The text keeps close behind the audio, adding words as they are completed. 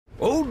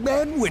Old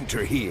Man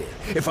Winter here.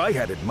 If I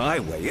had it my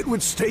way, it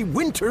would stay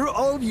winter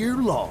all year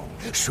long.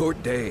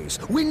 Short days,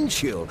 wind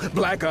chill,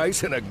 black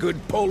ice, and a good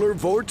polar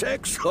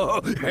vortex.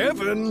 Oh,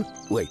 heaven!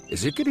 Wait,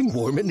 is it getting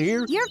warm in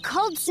here? Your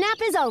cold snap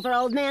is over,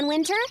 Old Man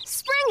Winter.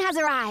 Spring has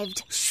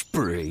arrived.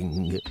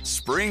 Spring.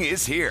 Spring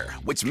is here,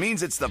 which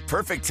means it's the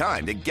perfect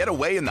time to get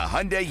away in the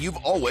Hyundai you've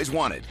always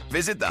wanted.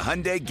 Visit the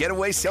Hyundai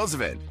Getaway Sales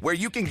Event, where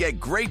you can get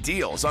great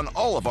deals on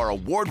all of our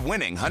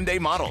award-winning Hyundai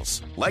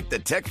models, like the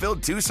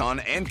tech-filled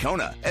Tucson and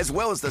Kona, as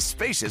well as the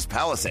spacious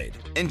Palisade.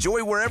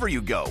 Enjoy wherever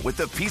you go with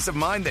the peace of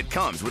mind that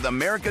comes with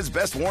America's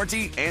best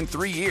warranty and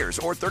 3 years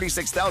or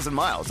 36,000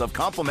 miles of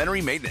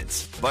complimentary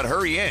maintenance. But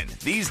hurry in,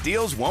 these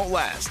deals won't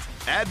last.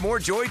 Add more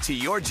joy to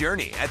your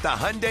journey at the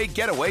Hyundai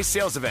Getaway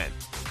Sales Event.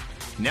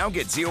 Now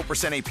get 0%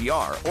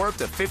 APR or up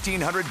to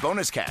 $1,500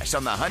 bonus cash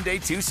on the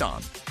Hyundai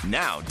Tucson.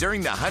 Now,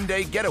 during the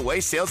Hyundai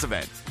Getaway Sales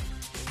Event.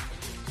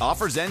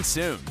 Offers end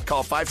soon.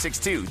 Call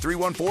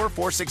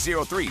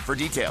 562-314-4603 for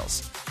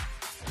details.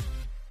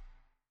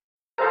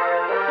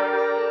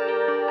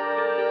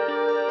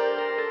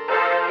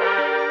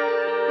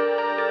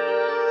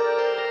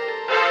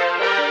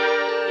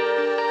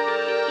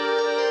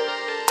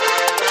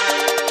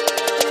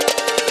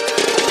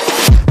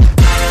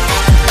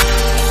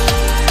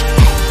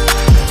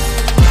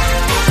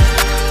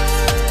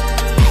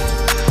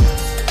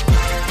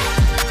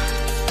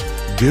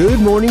 Good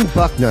morning,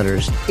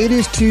 Bucknutters. It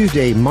is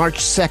Tuesday, March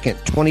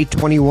 2nd,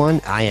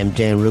 2021. I am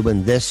Dan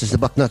Rubin. This is the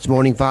Bucknuts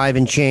Morning 5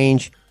 and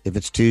change. If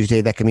it's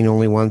Tuesday, that can mean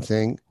only one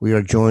thing. We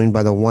are joined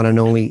by the one and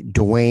only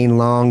Dwayne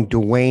Long.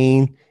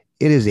 Dwayne,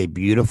 it is a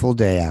beautiful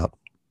day out.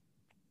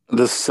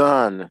 The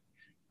sun.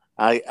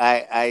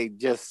 I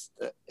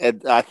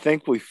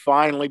think we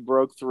finally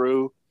broke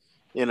through.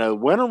 You know,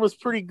 winter was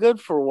pretty good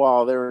for a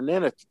while there, and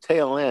then at the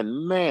tail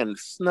end, man,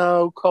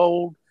 snow,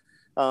 cold.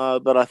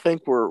 But I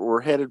think we're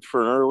headed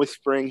for an early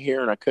spring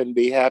here, and I couldn't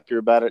be happier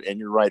about it. And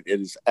you're right;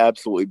 it is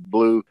absolutely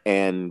blue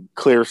and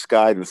clear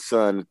sky and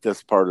sun in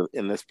this part of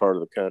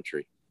the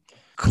country.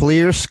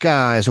 Clear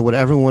skies are what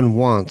everyone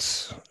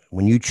wants.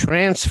 When you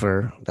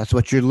transfer, that's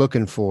what you're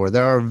looking for.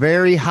 There are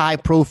very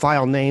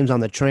high-profile names on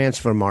the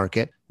transfer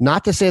market.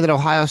 Not to say that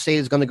Ohio State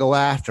is going to go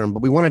after him,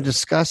 but we want to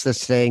discuss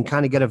this today and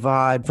kind of get a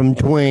vibe from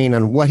Dwayne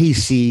on what he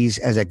sees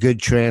as a good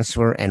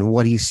transfer and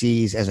what he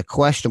sees as a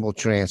questionable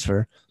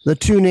transfer. The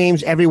two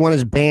names everyone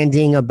is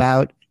bandying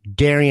about: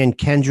 Darian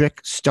Kendrick,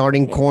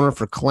 starting corner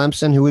for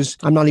Clemson, who is,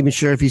 I'm not even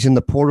sure if he's in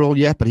the portal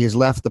yet, but he has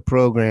left the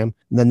program.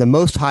 And then the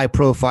most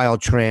high-profile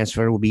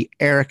transfer will be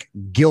Arik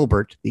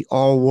Gilbert, the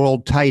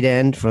all-world tight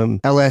end from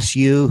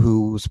LSU,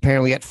 who was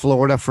apparently at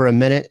Florida for a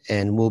minute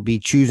and will be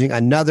choosing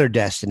another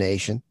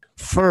destination.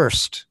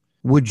 First,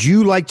 would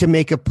you like to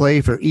make a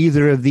play for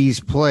either of these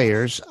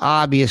players?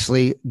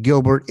 Obviously,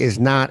 Gilbert is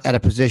not at a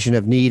position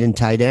of need in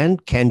tight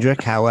end.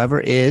 Kendrick,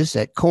 however, is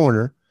at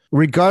corner.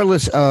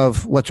 Regardless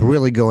of what's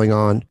really going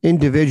on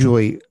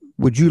individually,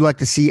 would you like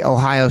to see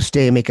Ohio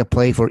State make a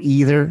play for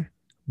either,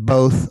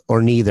 both,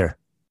 or neither?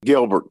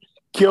 Gilbert,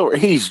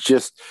 he's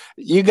just,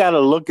 you got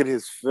to look at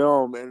his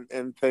film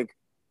and think,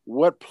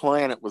 what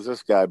planet was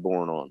this guy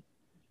born on?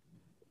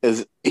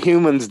 As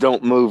humans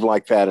don't move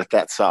like that at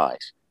that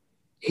size.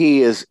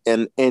 He is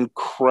an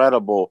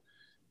incredible,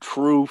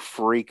 true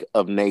freak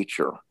of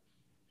nature.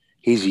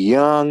 He's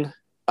young.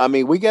 I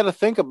mean, we got to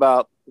think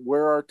about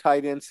where our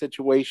tight end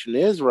situation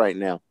is right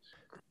now.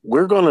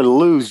 We're going to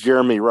lose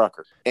Jeremy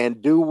Ruckert.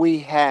 And do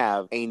we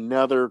have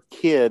another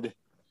kid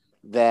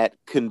that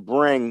can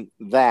bring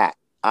that?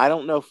 I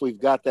don't know if we've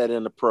got that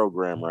in the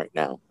program right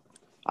now.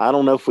 I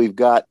don't know if we've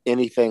got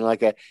anything like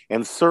that.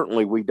 And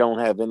certainly we don't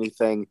have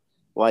anything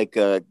like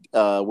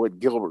what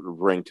Gilbert would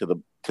bring to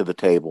the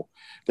table.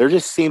 There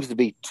just seems to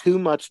be too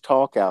much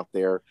talk out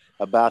there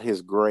about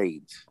his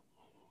grades.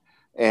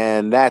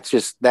 And that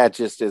just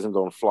isn't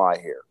going to fly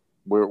here.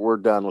 We're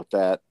done with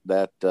that.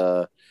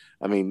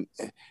 I mean,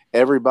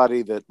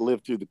 everybody that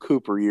lived through the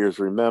Cooper years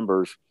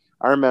remembers.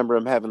 I remember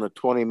him having a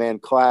 20-man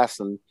class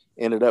and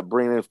ended up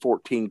bringing in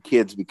 14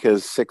 kids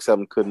because 6 of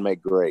them couldn't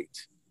make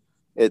grades.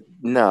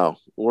 No,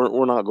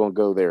 we're not going to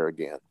go there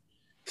again.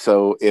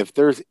 So if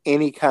there's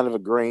any kind of a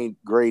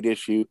grade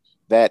issue,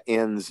 that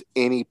ends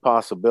any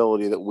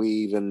possibility that we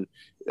even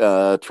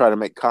try to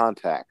make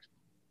contact.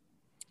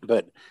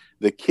 But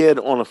the kid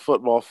on a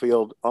football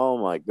field, oh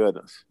my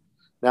goodness.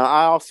 Now,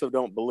 I also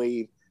don't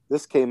believe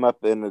this came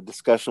up in a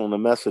discussion on the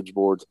message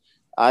boards.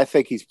 I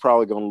think he's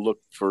probably going to look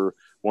for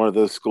one of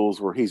those schools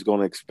where he's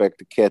going to expect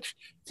to catch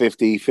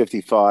 50,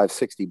 55,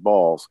 60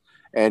 balls.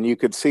 And you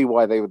could see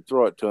why they would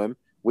throw it to him.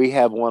 We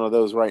have one of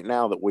those right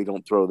now that we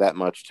don't throw that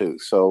much to.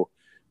 So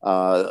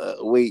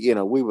we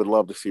would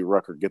love to see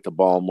Ruckert get the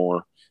ball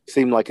more.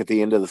 Seemed like at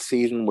the end of the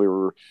season we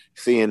were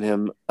seeing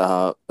him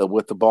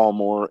with the ball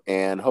more,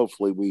 and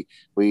hopefully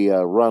we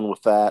run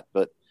with that.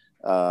 But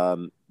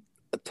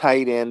a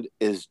tight end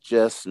is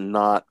just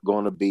not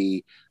going to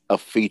be a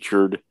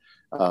featured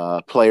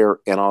player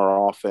in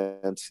our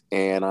offense,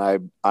 and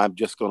I'm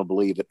just going to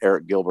believe that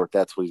Arik Gilbert,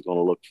 that's what he's going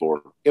to look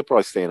for. He'll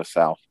probably stay in the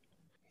South.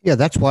 Yeah,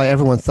 that's why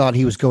everyone thought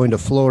he was going to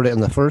Florida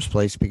in the first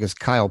place, because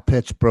Kyle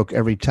Pitts broke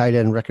every tight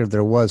end record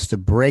there was to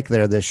break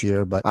there this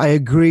year. But I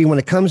agree, when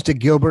it comes to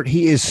Gilbert,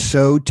 he is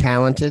so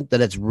talented that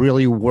it's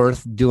really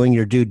worth doing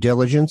your due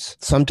diligence.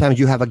 Sometimes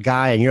you have a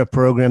guy in your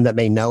program that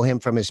may know him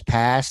from his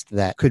past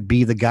that could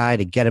be the guy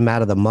to get him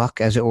out of the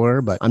muck, as it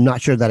were, but I'm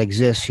not sure that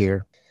exists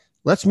here.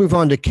 Let's move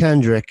on to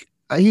Kendrick.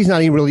 He's not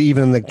really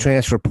even in the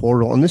transfer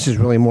portal, and this is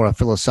really more a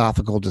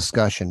philosophical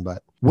discussion.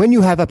 But when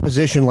you have a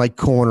position like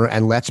corner,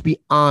 and let's be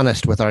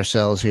honest with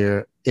ourselves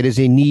here, it is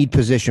a need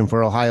position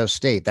for Ohio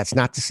State. That's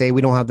not to say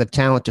we don't have the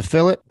talent to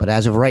fill it, but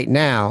as of right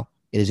now,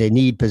 it is a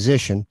need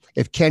position.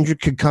 If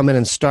Kendrick could come in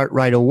and start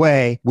right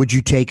away, would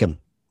you take him?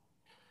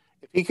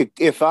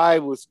 If I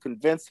was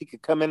convinced he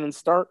could come in and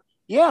start,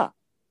 yeah,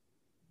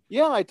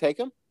 I'd take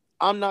him.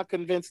 I'm not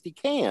convinced he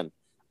can.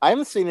 I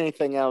haven't seen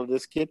anything out of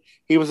this kid.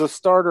 He was a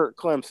starter at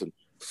Clemson.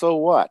 So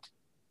what?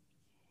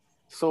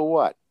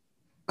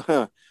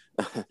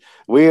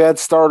 We had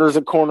starters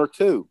at corner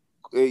too.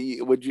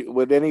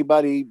 Would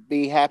anybody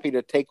be happy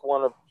to take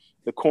one of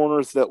the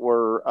corners that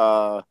were,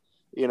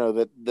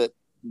 that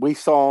we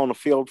saw on the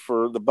field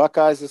for the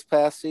Buckeyes this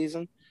past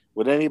season?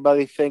 Would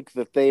anybody think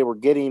that they were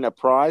getting a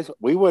prize?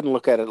 We wouldn't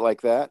look at it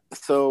like that.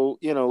 So,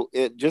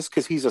 just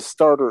because he's a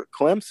starter at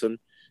Clemson,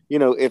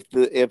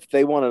 if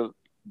they want to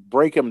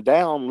break him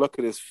down, look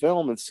at his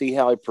film and see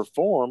how he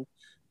performed,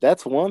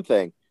 that's one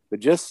thing. But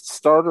just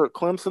starter at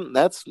Clemson,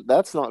 that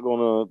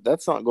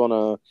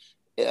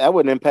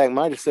wouldn't impact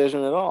my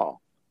decision at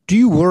all. Do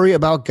you worry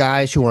about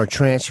guys who are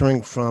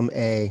transferring from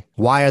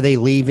why are they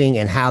leaving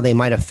and how they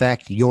might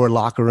affect your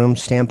locker room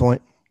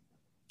standpoint?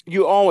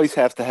 You always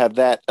have to have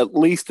that at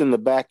least in the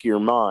back of your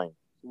mind.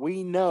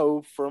 We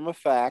know from a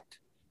fact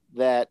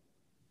that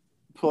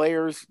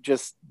players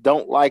just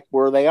don't like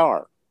where they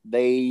are.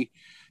 We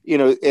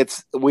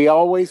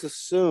always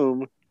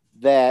assume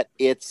that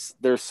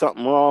there's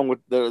something wrong with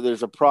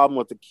there's a problem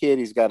with the kid.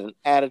 He's got an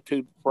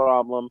attitude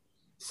problem.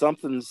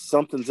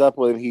 Something's up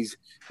with him.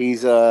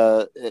 He's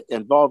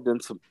involved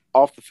in some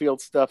off the field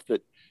stuff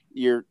that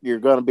you're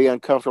going to be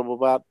uncomfortable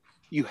about.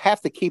 You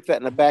have to keep that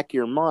in the back of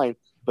your mind,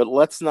 but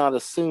let's not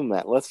assume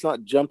that. Let's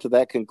not jump to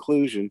that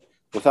conclusion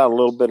without a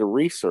little bit of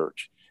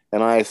research.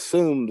 And I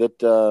assume that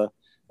the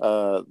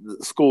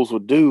schools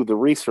would do the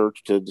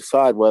research to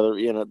decide whether,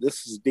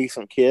 this is a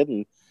decent kid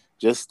and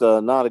just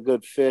not a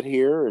good fit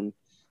here and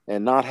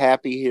not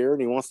happy here,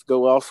 and he wants to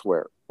go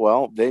elsewhere.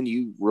 Well, then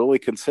you really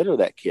consider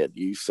that kid.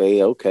 You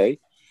say, okay.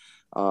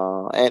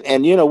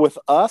 With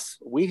us,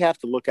 we have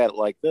to look at it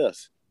like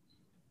this.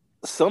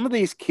 Some of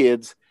these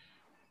kids,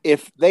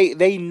 if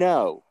they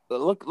know,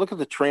 look at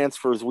the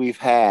transfers we've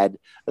had,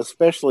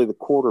 especially the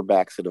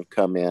quarterbacks that have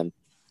come in,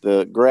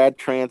 the grad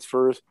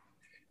transfers,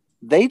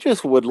 they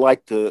just would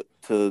like to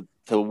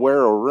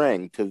wear a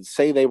ring, to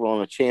say they were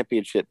on a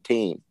championship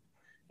team.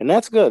 And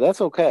that's good.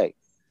 That's okay.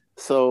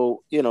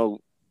 So,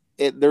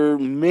 there are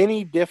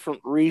many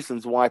different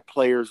reasons why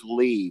players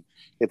leave.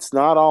 It's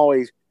not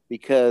always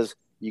because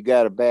you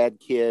got a bad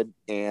kid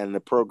and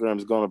the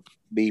program's going to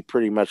be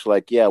pretty much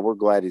like, yeah, we're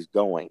glad he's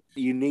going.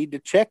 You need to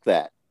check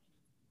that.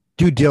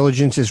 Due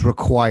diligence is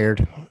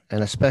required,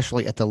 and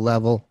especially at the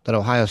level that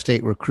Ohio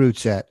State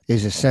recruits at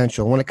is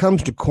essential. When it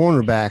comes to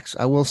cornerbacks,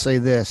 I will say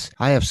this.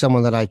 I have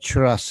someone that I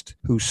trust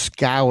who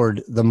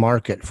scoured the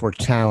market for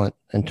talent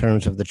in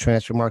terms of the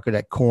transfer market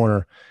at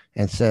corner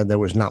and said there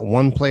was not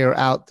one player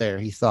out there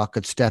he thought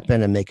could step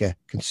in and make a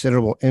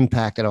considerable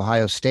impact at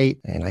Ohio State.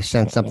 And I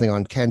sent something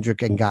on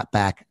Kendrick and got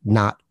back,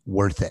 not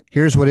worth it.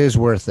 Here's what is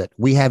worth it.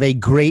 We have a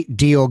great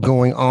deal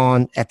going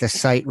on at the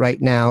site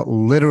right now.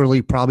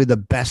 Literally probably the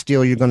best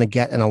deal you're going to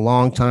get in a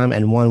long time,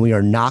 and one we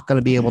are not going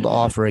to be able to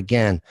offer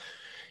again.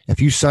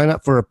 If you sign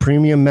up for a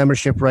premium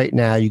membership right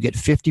now, you get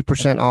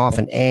 50% off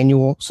an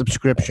annual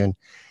subscription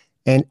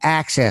and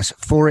access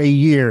for a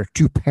year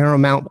to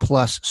Paramount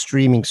Plus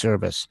streaming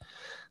service.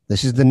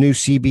 This is the new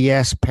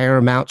CBS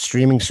Paramount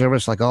streaming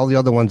service, like all the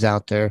other ones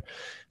out there.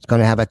 It's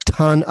going to have a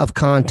ton of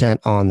content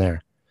on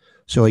there.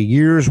 So a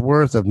year's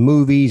worth of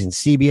movies and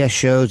CBS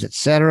shows,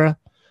 etc.,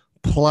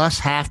 plus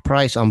half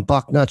price on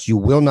Bucknuts. You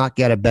will not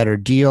get a better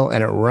deal,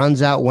 and it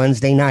runs out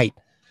Wednesday night.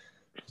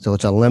 So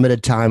it's a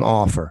limited time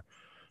offer.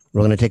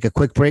 We're going to take a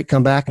quick break,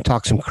 come back, and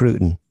talk some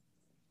Cruton.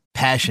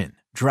 Passion,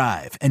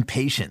 drive, and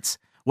patience.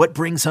 What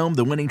brings home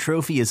the winning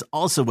trophy is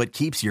also what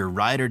keeps your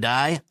ride or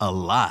die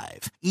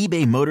alive.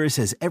 eBay Motors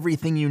has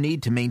everything you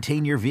need to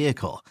maintain your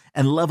vehicle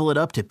and level it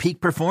up to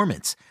peak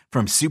performance,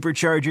 from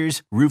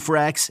superchargers, roof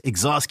racks,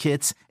 exhaust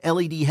kits,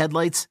 LED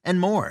headlights, and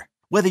more.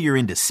 Whether you're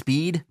into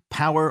speed,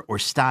 power, or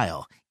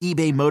style,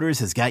 eBay Motors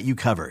has got you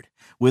covered.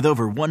 With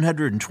over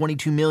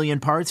 122 million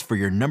parts for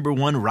your number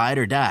one ride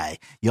or die,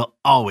 you'll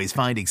always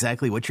find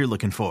exactly what you're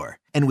looking for.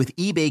 And with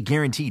eBay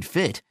Guaranteed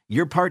Fit,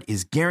 your part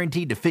is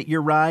guaranteed to fit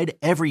your ride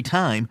every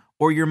time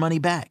or your money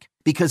back.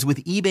 Because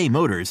with eBay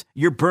Motors,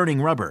 you're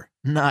burning rubber,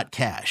 not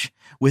cash.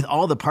 With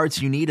all the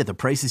parts you need at the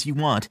prices you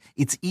want,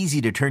 it's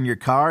easy to turn your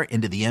car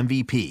into the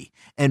MVP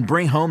and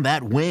bring home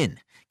that win.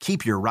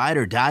 Keep your ride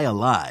or die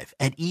alive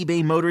at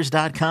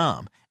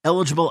ebaymotors.com.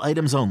 Eligible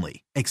items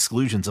only.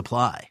 Exclusions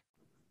apply.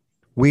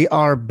 We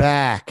are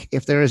back.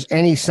 If there is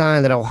any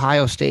sign that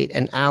Ohio State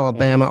and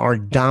Alabama are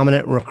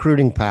dominant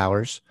recruiting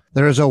powers,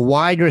 there is a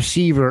wide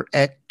receiver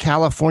at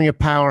California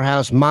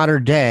powerhouse Mater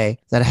Dei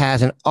that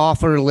has an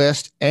offer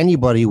list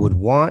anybody would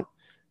want.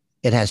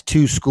 It has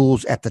 2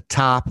 schools at the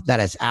top. That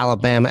is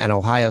Alabama and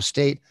Ohio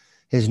State.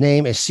 His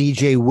name is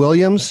C.J.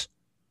 Williams.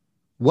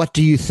 What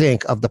do you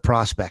think of the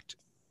prospect?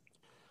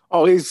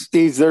 Oh,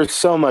 there's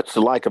so much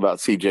to like about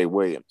C.J.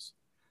 Williams.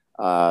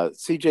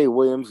 C.J.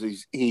 Williams,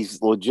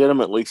 he's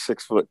legitimately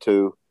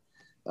 6'2".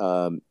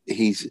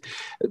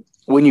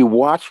 When you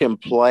watch him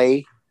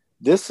play,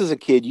 this is a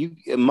kid.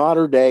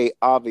 Mater Dei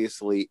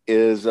obviously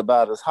is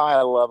about as high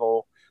a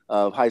level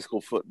of high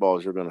school football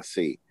as you're going to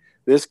see.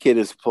 This kid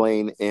is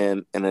playing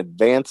in an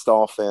advanced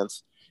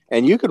offense,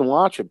 and you can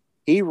watch him.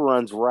 He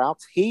runs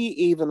routes. He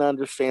even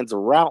understands a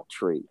route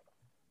tree.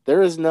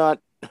 There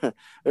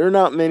are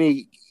not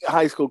many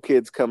high school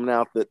kids coming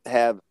out that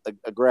have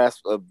a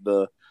grasp of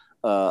the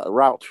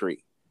route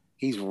tree.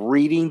 He's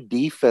reading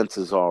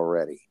defenses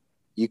already.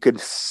 You can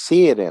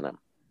see it in him.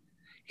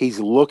 He's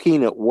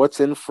looking at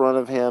what's in front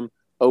of him.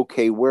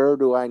 Okay, where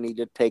do I need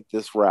to take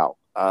this route?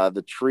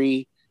 The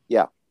tree,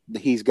 yeah,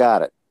 he's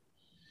got it.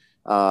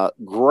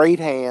 Great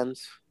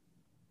hands,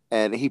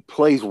 and he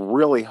plays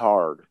really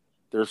hard.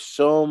 There's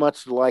so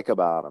much to like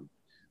about him.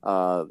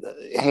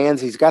 Hands,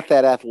 he's got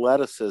that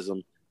athleticism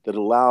that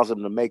allows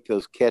him to make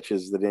those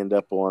catches that end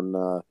up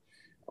on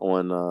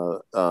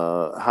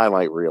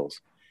highlight reels.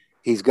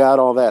 He's got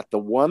all that. The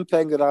one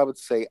thing that I would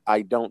say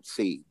I don't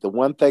see, the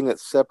one thing that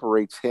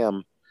separates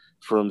him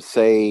from,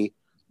 say,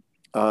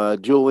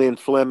 Julian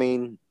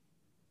Fleming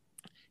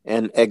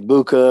and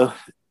Emeka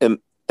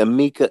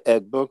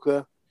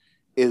Egbuka,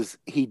 is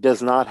he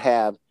does not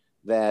have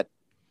that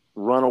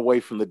run away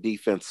from the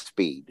defense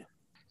speed.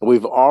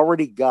 We've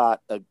already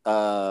got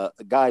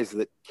guys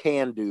that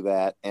can do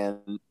that.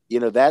 And,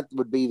 that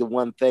would be the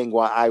one thing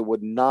why I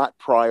would not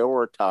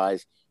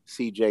prioritize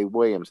C.J.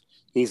 Williams.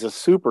 He's a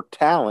super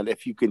talent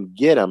if you can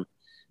get him.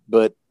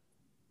 But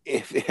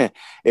if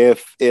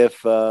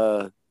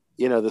the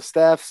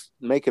staff's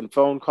making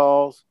phone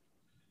calls,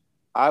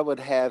 I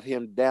would have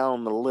him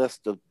down the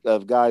list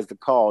of guys to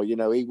call.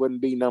 He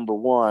wouldn't be number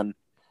 1.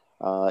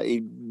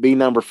 He'd be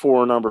number 4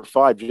 or number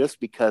 5 just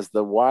because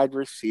the wide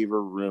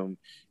receiver room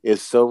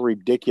is so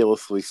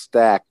ridiculously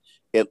stacked.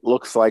 It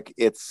looks like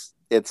it's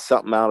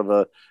something out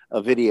of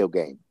a video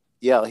game.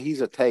 Yeah, he's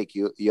a take.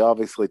 You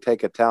obviously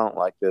take a talent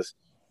like this,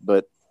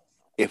 but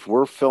if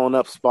we're filling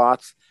up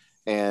spots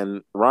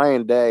and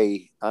Ryan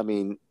Day, I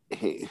mean,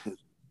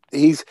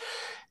 he's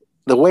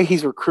the way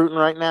he's recruiting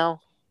right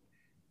now.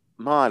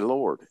 My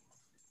Lord,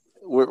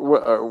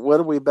 what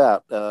are we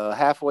about?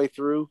 Halfway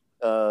through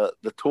the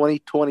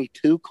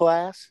 2022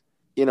 class.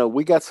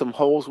 We got some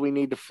holes we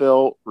need to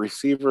fill.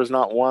 Receiver is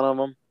not one of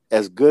them.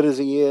 As good as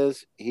he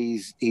is,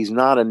 he's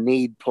not a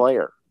need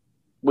player.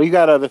 We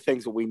got other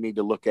things that we need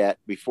to look at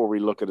before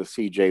we look at a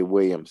C.J.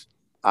 Williams.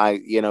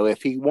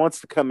 If he wants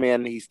to come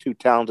in, he's too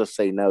talented to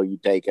say no, you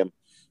take him.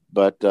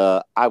 But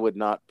I would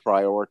not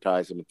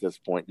prioritize him at this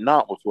point,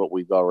 not with what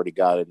we've already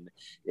got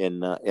in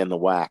the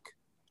WAC.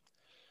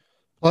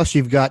 Plus,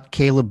 you've got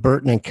Caleb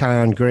Burton and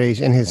Kion Grays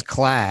in his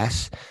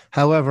class.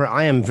 However,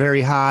 I am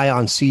very high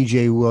on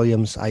C.J.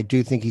 Williams. I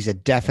do think he's a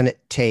definite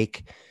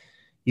take.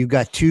 You've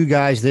got 2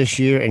 guys this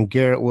year, and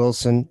Garrett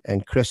Wilson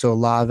and Chris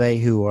Olave,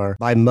 who are,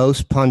 by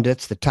most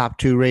pundits, the top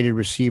 2 rated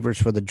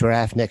receivers for the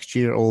draft next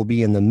year, will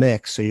be in the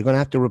mix. So you're going to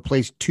have to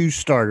replace 2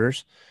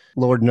 starters.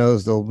 Lord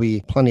knows there'll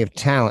be plenty of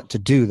talent to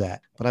do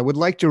that. But I would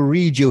like to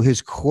read you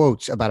his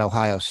quotes about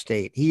Ohio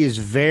State. He is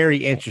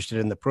very interested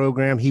in the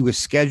program. He was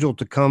scheduled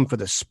to come for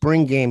the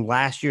spring game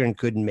last year and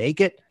couldn't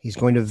make it. He's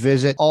going to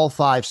visit all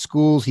 5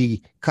 schools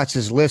he cuts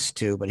his list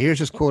to. But here's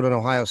his quote on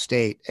Ohio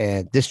State,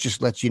 and this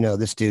just lets you know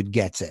this dude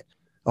gets it.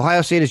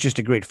 Ohio State is just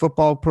a great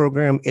football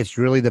program. It's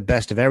really the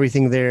best of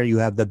everything there. You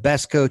have the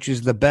best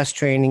coaches, the best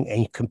training,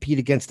 and you compete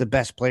against the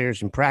best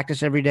players in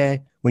practice every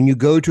day. When you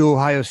go to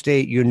Ohio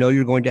State, you know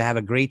you're going to have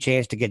a great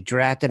chance to get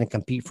drafted and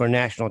compete for a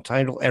national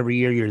title every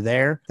year you're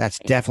there. That's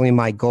definitely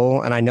my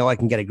goal, and I know I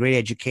can get a great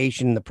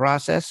education in the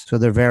process, so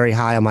they're very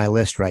high on my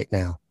list right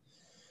now.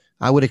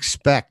 I would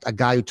expect a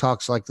guy who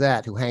talks like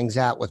that, who hangs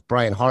out with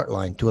Brian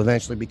Hartline, to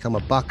eventually become a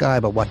Buckeye,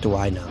 but what do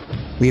I know?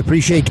 We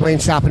appreciate Dwayne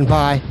stopping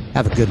by.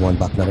 Have a good one,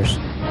 Bucknutters.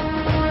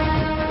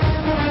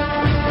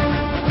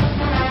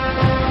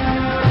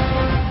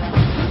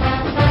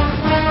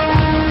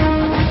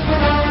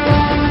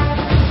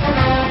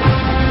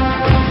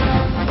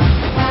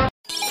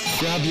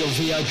 Grab your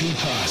VIP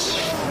pass.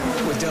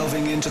 We're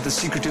delving into the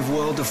secretive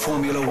world of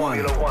Formula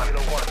One.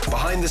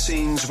 Behind the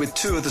scenes with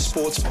 2 of the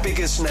sport's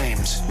biggest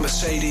names,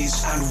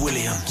 Mercedes and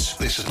Williams.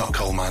 This is not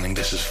coal mining,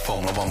 this is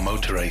Formula One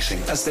motor racing.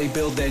 As they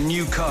build their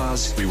new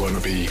cars. We want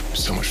to be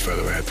so much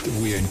further ahead.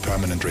 We are in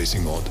permanent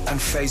racing mode.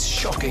 And face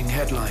shocking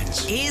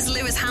headlines. Here's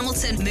Lewis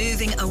Hamilton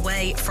moving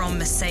away from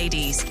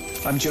Mercedes.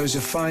 I'm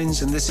Joseph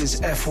Fiennes and this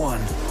is F1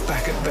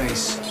 Back at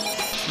Base.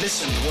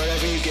 Listen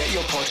wherever you get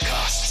your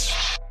podcasts.